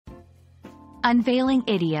Unveiling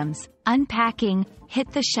Idioms, Unpacking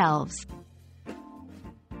Hit the Shelves.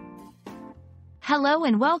 Hello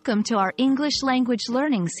and welcome to our English language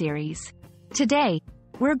learning series. Today,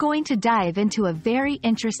 we're going to dive into a very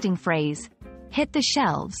interesting phrase, hit the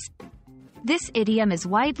shelves. This idiom is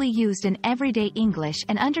widely used in everyday English,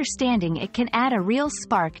 and understanding it can add a real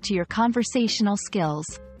spark to your conversational skills.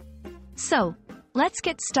 So, let's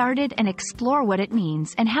get started and explore what it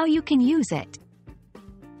means and how you can use it.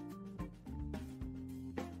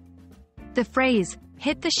 The phrase,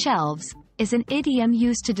 hit the shelves, is an idiom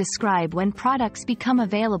used to describe when products become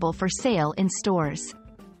available for sale in stores.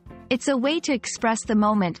 It's a way to express the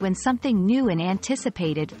moment when something new and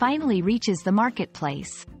anticipated finally reaches the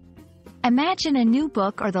marketplace. Imagine a new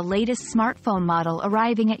book or the latest smartphone model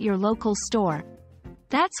arriving at your local store.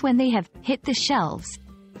 That's when they have hit the shelves.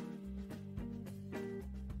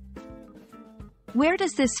 Where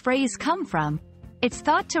does this phrase come from? It's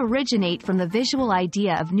thought to originate from the visual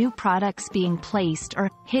idea of new products being placed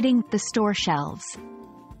or hitting the store shelves.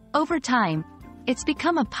 Over time, it's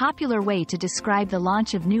become a popular way to describe the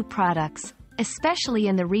launch of new products, especially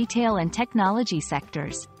in the retail and technology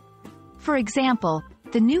sectors. For example,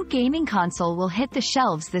 the new gaming console will hit the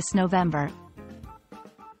shelves this November.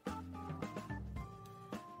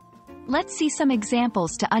 Let's see some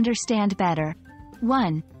examples to understand better.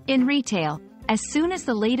 1. In retail, as soon as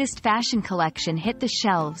the latest fashion collection hit the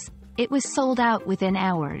shelves, it was sold out within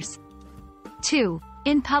hours. 2.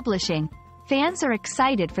 In publishing, fans are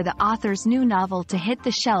excited for the author's new novel to hit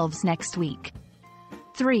the shelves next week.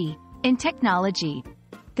 3. In technology,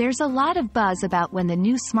 there's a lot of buzz about when the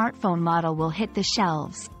new smartphone model will hit the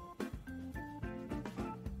shelves.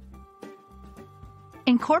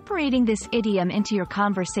 Incorporating this idiom into your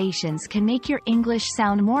conversations can make your English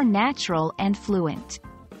sound more natural and fluent.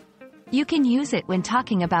 You can use it when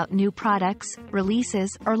talking about new products, releases,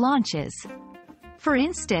 or launches. For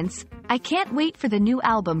instance, I can't wait for the new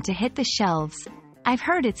album to hit the shelves. I've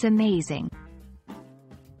heard it's amazing.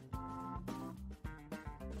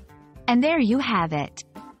 And there you have it.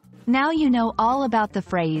 Now you know all about the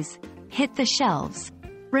phrase, hit the shelves.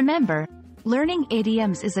 Remember, learning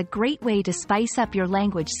idioms is a great way to spice up your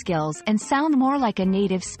language skills and sound more like a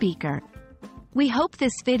native speaker. We hope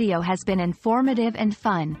this video has been informative and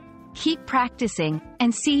fun. Keep practicing,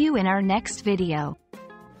 and see you in our next video.